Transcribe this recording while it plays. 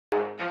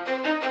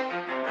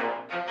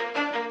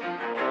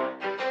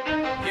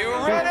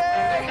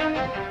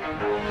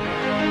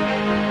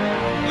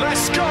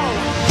Let's go.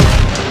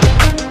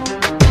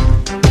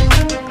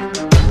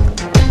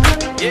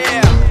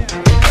 Yeah.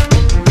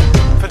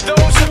 For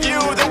those of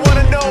you that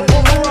wanna know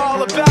what we're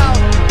all about,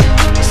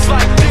 it's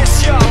like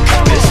this, y'all.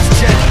 This is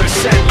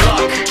 10%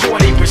 luck,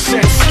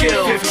 20%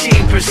 skill,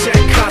 15%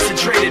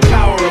 concentrated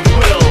power of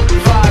will,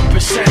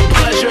 5%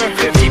 pleasure,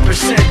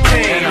 50%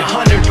 pain, and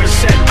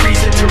 100%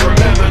 reason to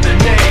remember the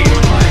name.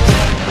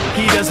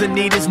 He doesn't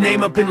need his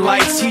name up in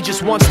lights, he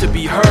just wants to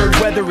be heard,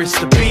 whether it's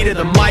the beat of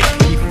the mic.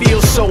 He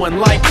feels so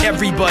unlike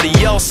everybody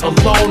else,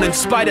 alone, in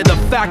spite of the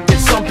fact that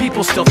some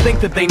people still think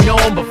that they know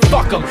him. But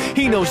fuck him,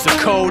 he knows the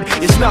code.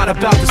 It's not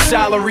about the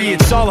salary,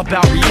 it's all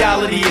about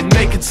reality and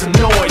making some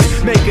noise,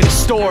 making a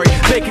story,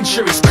 making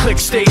sure his click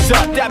stays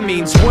up. That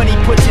means when he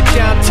puts it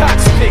down,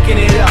 Tox picking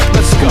it up.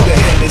 Let's go. Who the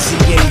hell is he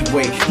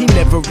anyway? He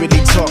never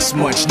really talks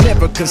much,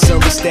 never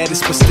concerned with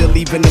status, but still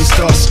leaving him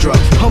starstruck.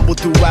 Humble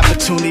through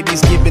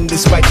opportunities given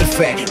despite the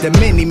fact that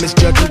many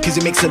misjudge him cause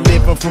he makes a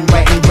living from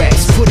writing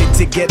raps. Put it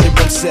together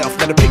himself,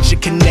 now the picture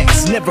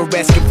connects, never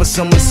asking for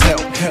someone's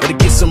help or to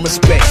get some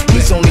respect.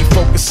 He's only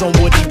focused on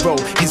what he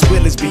wrote, his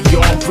will is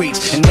beyond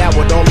reach, and now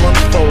it all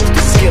unfolds,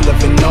 the skill of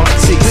an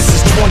artist. This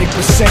is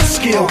 20%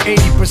 skill,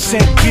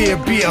 80% fear,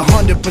 be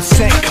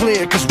 100%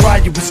 clear, cause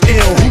Ryu was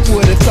ill. Who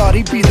would've thought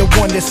he'd be the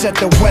one that set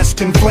the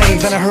West in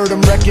flames? And I heard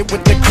him wreck it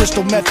with the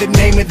crystal method,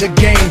 name of the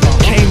game.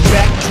 Came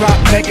back,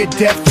 dropped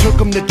Megadeth, took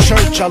him to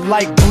church. I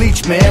like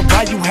Bleach, man,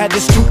 Ryu had the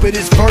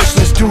stupidest verse,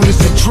 this dude is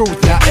the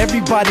truth. Now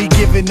everybody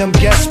giving them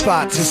guest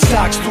spots and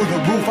stocks through the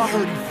roof. I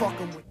heard he fuck